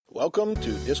Welcome to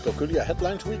Dyscalculia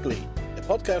Headlines Weekly, a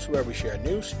podcast where we share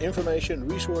news, information,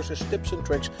 resources, tips and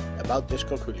tricks about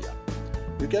dyscalculia.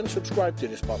 You can subscribe to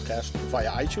this podcast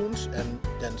via iTunes and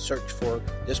then search for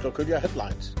Dyscalculia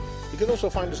Headlines. You can also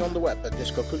find us on the web at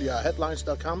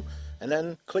dyscalculiaheadlines.com and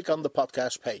then click on the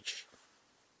podcast page.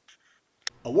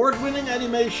 Award-winning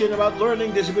animation about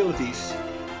learning disabilities.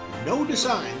 Know the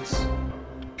signs.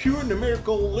 Pure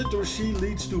numerical literacy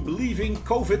leads to believing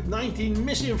COVID-19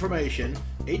 misinformation,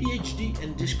 ADHD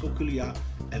and dyscalculia,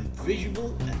 and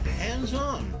visual and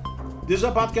hands-on. This is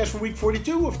our podcast for week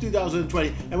 42 of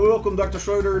 2020, and we welcome Dr.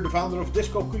 Schroeder, the founder of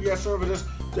Dyscalculia Services,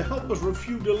 to help us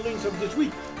review the links of this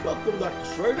week. Welcome, Dr.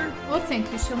 Schroeder. Well,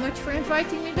 thank you so much for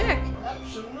inviting me back.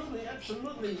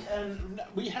 Absolutely. And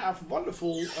we have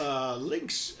wonderful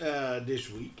links this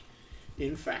week.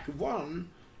 In fact, one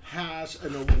has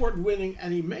an award-winning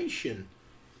animation.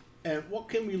 And what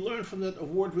can we learn from that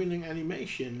award-winning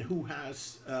animation? Who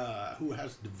has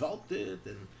developed it,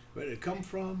 and where did it come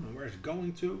from, and where it's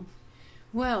going to?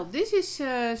 Well, this is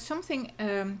something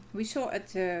we saw at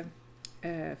the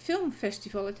film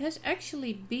festival. It has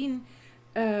actually been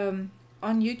on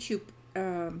YouTube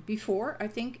before, I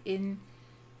think in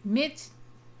mid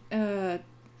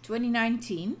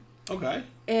 2019. Okay.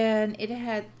 And it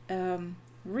had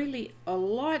really a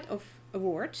lot of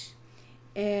awards.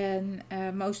 And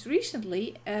most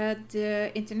recently at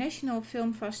the International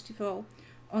Film Festival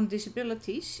on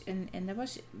Disabilities, and that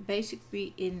was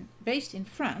basically based in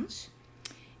France.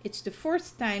 It's the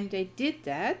fourth time they did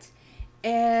that,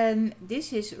 and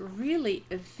this is really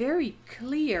a very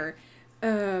clear,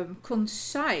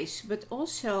 concise, but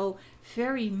also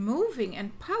very moving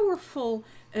and powerful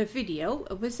video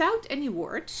without any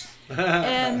words.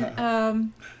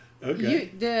 And okay.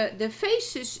 The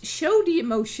faces show the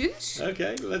emotions.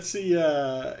 Okay, let's see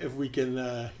if we can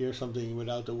hear something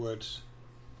without the words.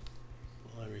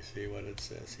 Let me see what it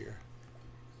says here.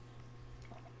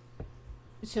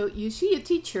 So you see a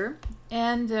teacher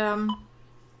and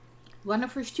one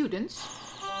of her students.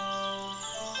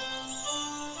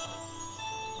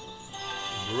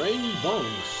 Brainy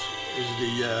Bones is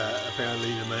the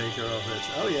apparently the maker of it.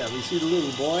 Oh yeah, we see the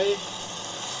little boy.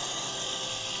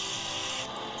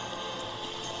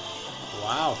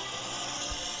 Wow.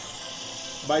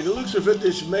 By the looks of it,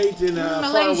 it's made in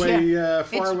faraway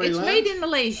land. It's made in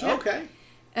Malaysia. Okay.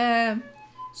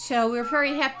 So we're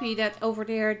very happy that over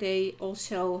there they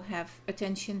also have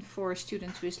attention for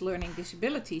students with learning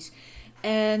disabilities.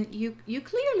 And you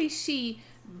clearly see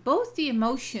both the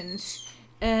emotions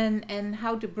and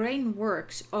how the brain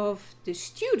works of the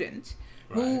student,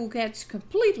 right, who gets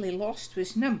completely lost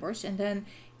with numbers and then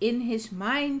in his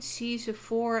mind sees a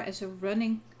 4 as a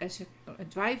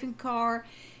driving car,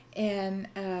 and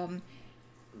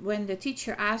when the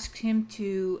teacher asks him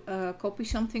to copy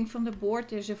something from the board,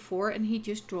 there's a 4 and he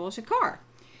just draws a car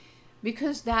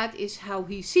because that is how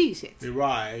he sees it.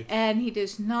 Right. And he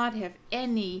does not have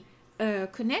any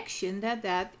connection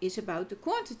that is about the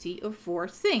quantity of 4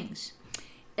 things.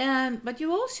 But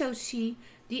you also see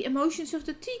the emotions of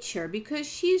the teacher because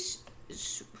she's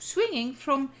swinging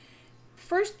from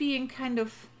first being kind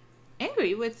of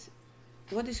angry with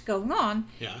what is going on,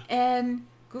 yeah, and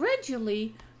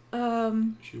gradually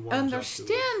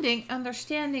understanding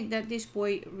that this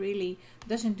boy really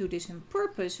doesn't do this on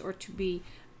purpose or to be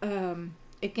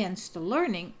against the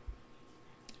learning,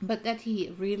 but that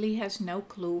he really has no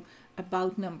clue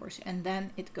about numbers. And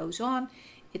then it goes on.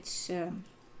 It's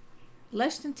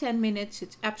less than 10 minutes.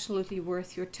 It's absolutely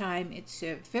worth your time. It's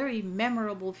a very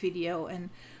memorable video, and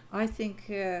I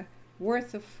think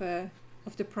worth of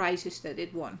the prizes that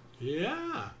it won.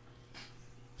 Yeah.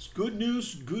 It's good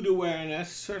news, good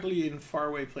awareness, certainly in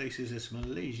faraway places as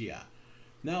Malaysia.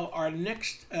 Now our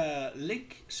next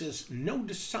link says know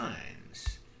the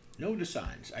signs. Know the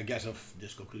signs, I guess, of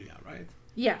dyscalculia, right?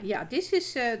 Yeah. This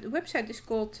is the website is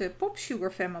called Pop Sugar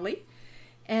Family,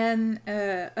 and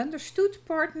Understood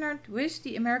partnered with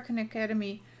the American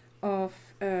Academy of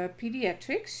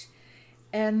Pediatrics,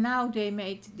 and now they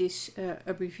made this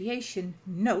abbreviation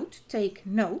NOTE, take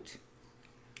note.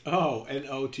 Oh,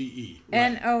 N-O-T-E. Right.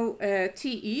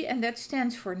 N-O-T-E, and that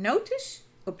stands for notice,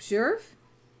 observe,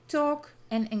 talk,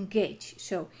 and engage.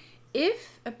 So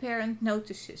if a parent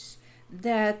notices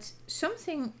that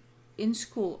something in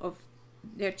school of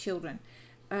their children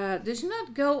does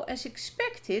not go as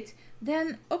expected,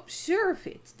 then observe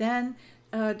it. Then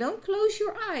don't close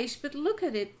your eyes, but look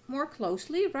at it more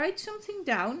closely. Write something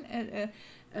down.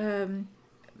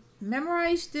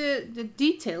 Memorize the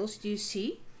details you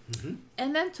see. Mm-hmm.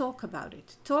 And then talk about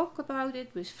it. Talk about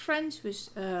it with friends, with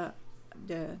the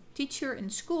teacher in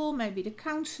school, maybe the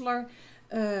counselor,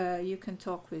 You can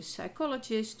talk with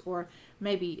psychologists or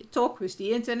maybe talk with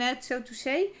the internet, so to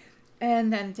say.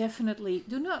 And then definitely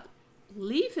do not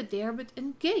leave it there, but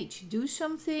engage. Do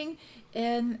something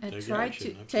and try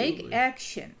to take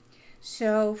action.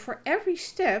 So for every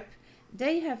step,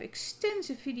 they have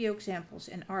extensive video examples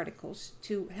and articles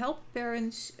to help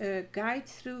parents guide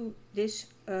through this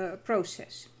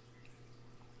process.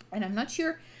 And I'm not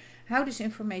sure how this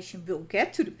information will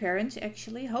get to the parents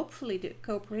actually. Hopefully the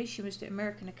cooperation with the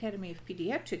American Academy of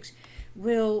Pediatrics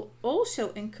will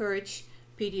also encourage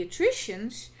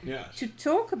pediatricians to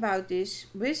talk about this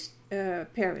with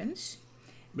parents.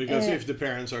 Because if the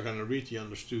parents are going to read the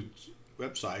Understood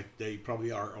website, they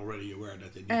probably are already aware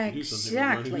that they need to do something with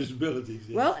learning disabilities.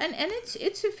 Yes. Well, and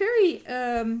it's a very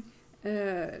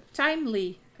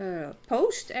timely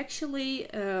post actually.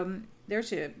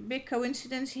 There's a big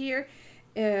coincidence here.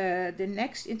 The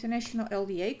next International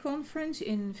LDA conference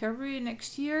in February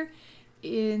next year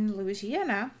in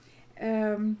Louisiana.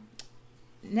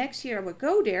 Next year I will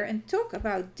go there and talk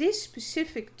about this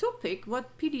specific topic,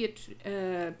 what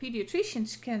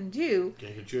pediatricians can do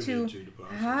to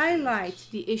highlight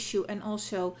the issue and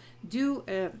also do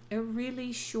a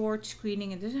really short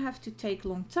screening. It doesn't have to take a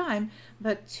long time,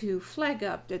 but to flag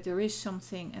up that there is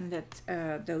something and that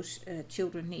those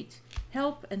children need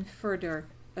help and further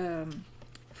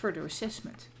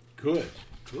assessment. Good.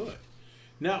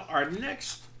 Now our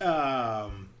next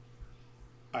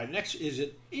is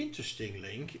an interesting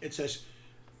link. It says,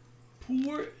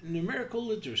 poor numerical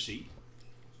literacy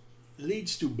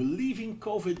leads to believing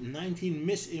COVID-19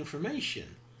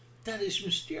 misinformation. That is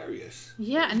mysterious.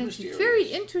 Yeah, and it's a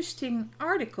very interesting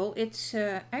article. It's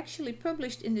actually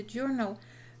published in the Journal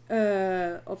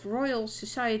of Royal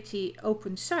Society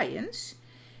Open Science.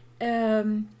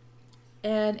 And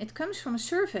it comes from a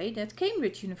survey that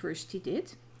Cambridge University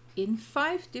did in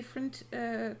 5 different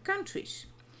countries.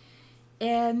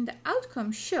 And the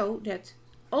outcomes show that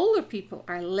older people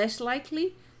are less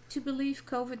likely to believe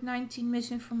COVID-19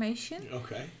 misinformation.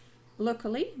 Okay.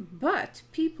 Luckily, but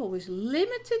people with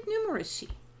limited numeracy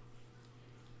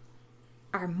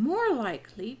are more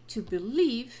likely to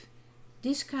believe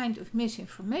this kind of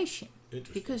misinformation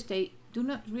because they do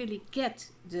not really get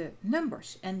the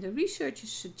numbers. And the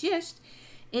researchers suggest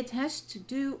it has to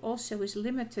do also with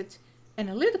limited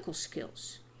analytical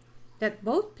skills that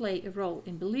both play a role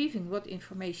in believing what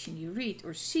information you read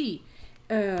or see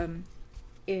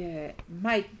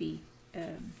might be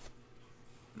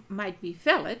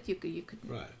valid. You could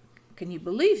right. Can you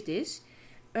believe this?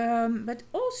 But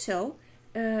also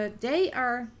they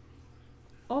are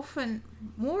often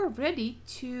more ready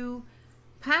to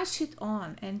pass it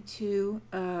on and to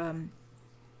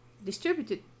distribute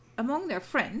it among their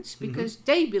friends because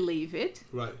they believe it.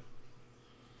 Right.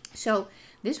 So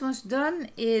this was done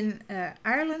in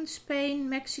Ireland, Spain,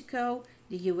 Mexico,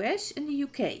 the US and the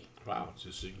UK. Wow, it's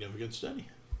a significant study.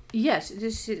 Yes, it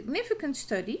is a significant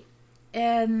study.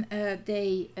 And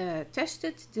they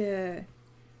tested the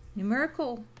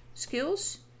numerical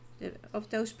skills of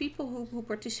those people who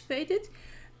participated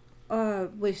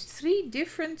with 3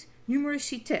 different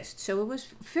numeracy tests. So it was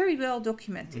very well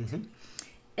documented. Mm-hmm.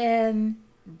 And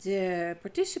the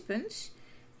participants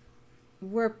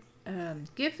were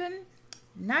given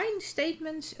 9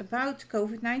 statements about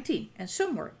COVID-19. And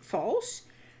some were false.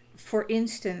 For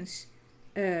instance,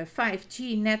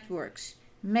 5G networks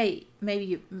may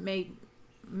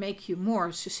make you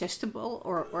more susceptible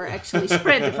or actually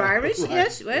spread the virus. Right,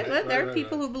 yes, there are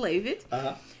people who believe it.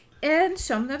 Uh-huh. And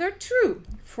some that are true.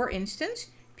 For instance,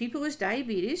 people with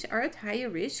diabetes are at higher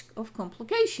risk of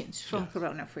complications from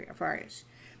coronavirus.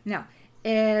 Now,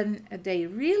 and they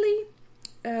really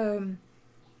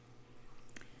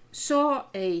saw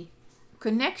a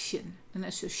connection, an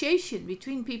association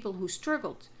between people who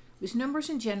struggled with numbers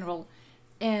in general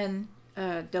and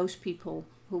those people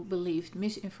who believed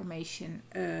misinformation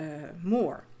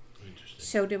more.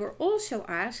 So they were also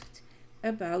asked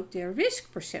about their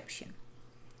risk perception.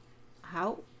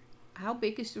 How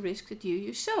big is the risk that you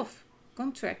yourself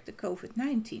contract the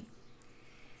COVID-19?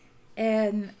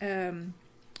 And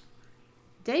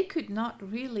they could not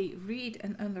really read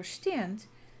and understand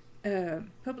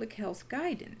public health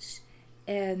guidance.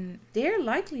 And their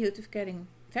likelihood of getting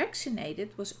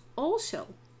vaccinated was also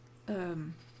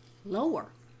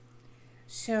lower.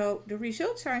 So the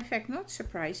results are in fact not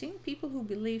surprising. People who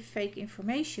believe fake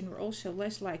information were also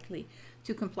less likely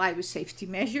to comply with safety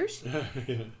measures.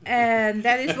 And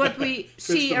that is what we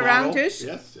see around us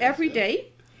every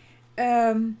day.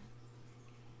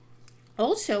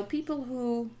 Also, people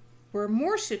who were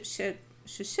more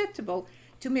susceptible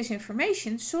to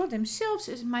misinformation saw themselves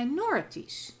as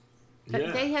minorities.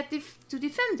 But they had to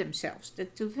defend themselves, to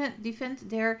defend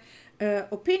their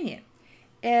opinion.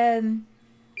 And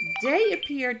they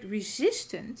appeared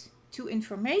resistant to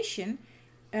information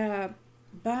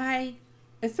by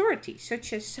authorities,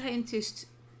 such as scientists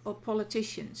or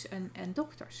politicians and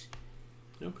doctors.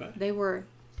 Okay. They were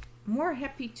more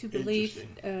happy to believe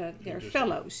their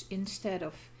fellows instead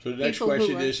of So the next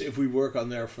question is, if we work on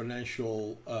their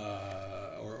financial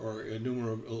or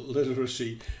numerical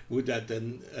literacy, would that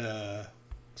then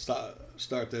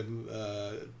start them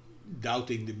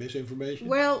doubting the misinformation?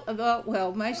 Well,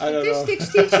 my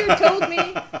statistics teacher told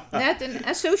me that an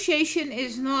association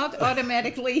is not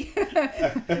automatically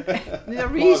the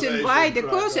reason why, the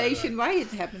causation why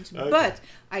it happens. Okay. But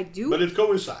I do. But it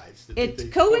coincides.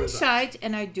 It coincides,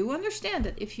 and I do understand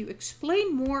that if you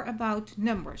explain more about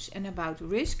numbers and about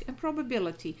risk and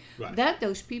probability, that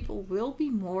those people will be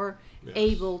more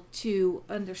able to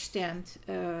understand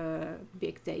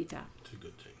big data. It's a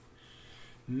good thing.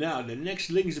 Now, the next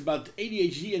link is about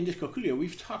ADHD and dyscalculia.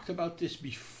 We've talked about this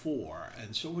before,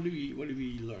 and so what do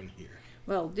we learn here?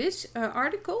 Well, this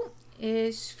article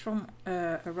is from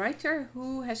a writer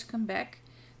who has come back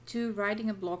to writing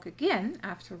a blog again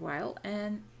after a while,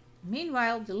 and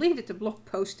meanwhile deleted the blog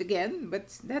post again,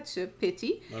 but that's a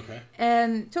pity. Okay.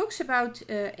 And talks about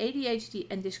ADHD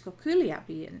and dyscalculia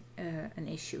being an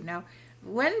issue. Now,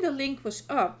 when the link was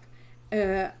up,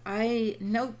 I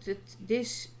noted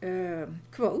this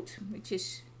quote, which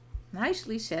is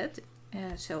nicely said.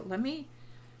 So let me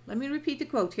repeat the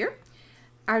quote here.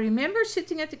 I remember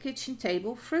sitting at the kitchen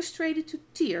table, frustrated to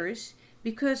tears,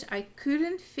 because I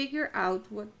couldn't figure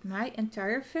out what my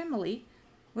entire family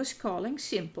was calling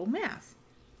simple math.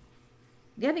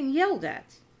 Getting yelled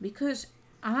at because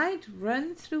I'd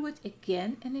run through it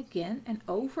again and again and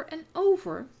over,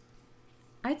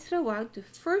 I'd throw out the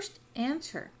first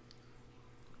answer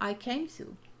I came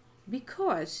to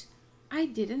because I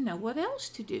didn't know what else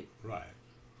to do. Right.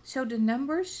 So the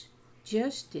numbers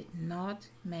just did not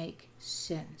make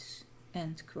sense.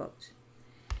 End quote.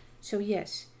 So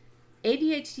yes,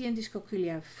 ADHD and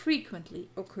dyscalculia frequently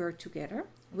occur together,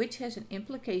 which has an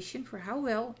implication for how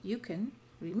well you can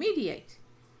remediate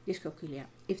dyscalculia.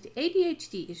 If the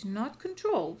ADHD is not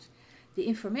controlled, the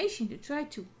information you try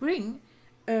to bring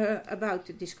about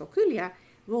the dyscalculia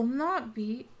will not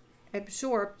be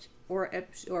absorbed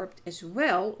as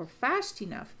well or fast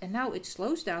enough, and now it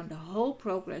slows down the whole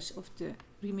progress of the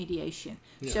remediation.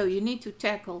 Yeah. So you need to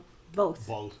tackle both.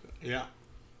 Both, yeah.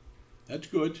 That's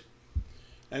good.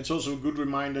 And it's also a good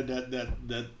reminder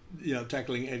that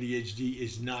tackling ADHD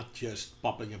is not just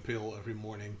popping a pill every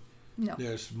morning. No.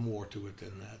 There's more to it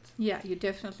than that. Yeah, you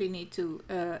definitely need to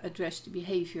address the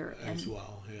behavior. As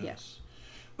well, yes. Yeah.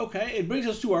 Okay, it brings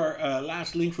us to our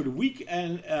last link for the week,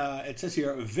 and it says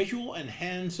here visual and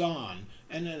hands-on,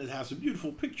 and then it has a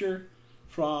beautiful picture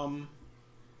from,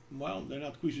 well, they're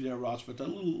not Cuisenaire rods, but they're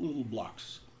little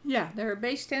blocks. Yeah, there are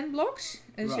base 10 blocks.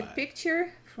 There's a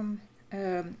picture from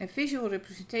a visual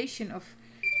representation of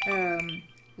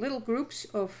little groups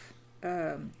of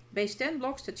base 10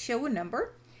 blocks that show a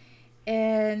number,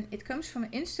 and it comes from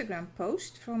an Instagram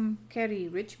post from Carrie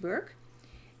Richburg.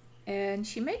 And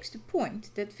she makes the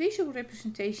point that visual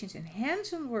representations and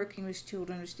hands-on working with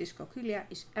children with dyscalculia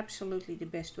is absolutely the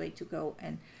best way to go.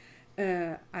 And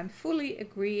I'm fully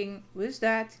agreeing with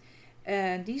that.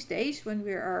 And these days, when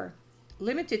we are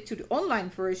limited to the online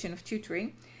version of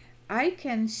tutoring, I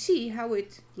can see how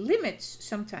it limits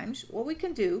sometimes what we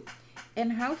can do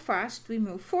and how fast we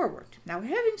move forward. Now,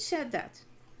 having said that,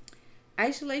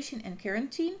 isolation and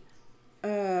quarantine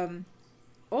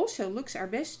also looks our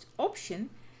best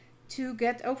option to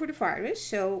get over the virus,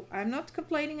 so I'm not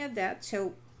complaining at that.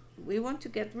 So we want to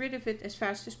get rid of it as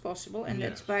fast as possible, and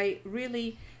that's by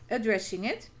really addressing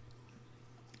it.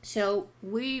 So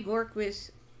we work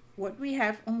with what we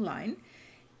have online,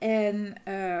 and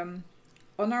on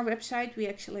our website we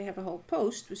actually have a whole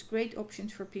post with great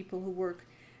options for people who work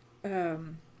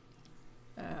and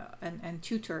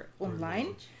tutor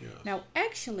online. Yes. Now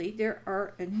actually there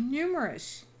are a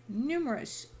numerous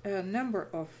number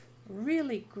of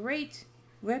really great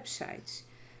websites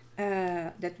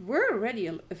that were already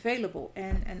available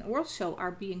and also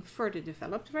are being further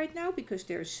developed right now because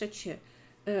there's such a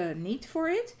need for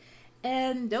it.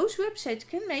 And those websites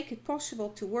can make it possible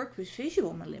to work with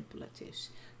visual manipulatives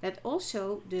that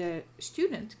also the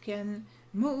student can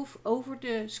move over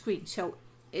the screen. So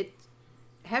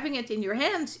having it in your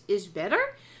hands is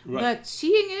better, but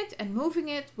seeing it and moving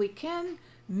it, we can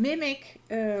mimic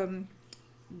the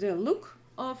look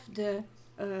of the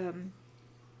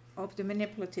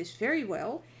manipulatives very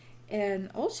well. And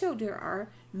also there are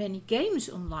many games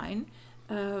online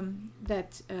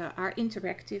that are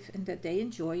interactive and that they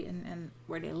enjoy and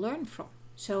where they learn from.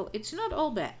 So it's not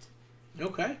all bad.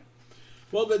 Okay.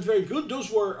 Well, that's very good. Those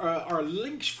were our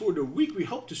links for the week. We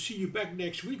hope to see you back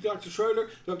next week, Dr. Schroeder.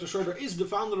 Dr. Schroeder is the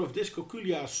founder of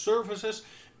Dyscalculia Services,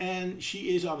 and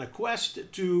she is on a quest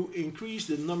to increase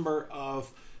the number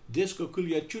of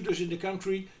dyscalculia tutors in the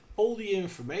country. All the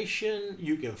information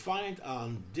you can find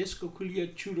on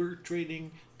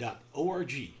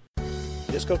dyscalculiatutortraining.org.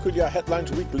 Dyscalculia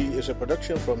Headlines Weekly is a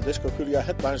production from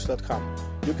dyscalculiaheadlines.com.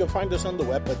 You can find us on the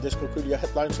web at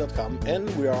dyscalculiaheadlines.com, and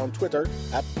we are on Twitter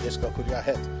at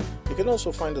dyscalculiahead. You can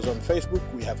also find us on Facebook.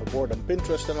 We have a board on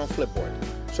Pinterest and on Flipboard.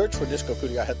 Search for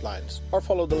Dyscalculia Headlines or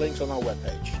follow the links on our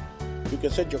webpage. You can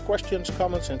send your questions,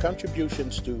 comments and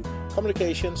contributions to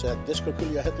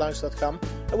communications@dyscalculiaheadlines.com,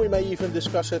 and we may even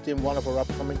discuss it in one of our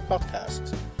upcoming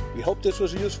podcasts. We hope this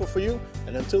was useful for you,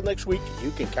 and until next week,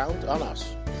 you can count on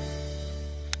us.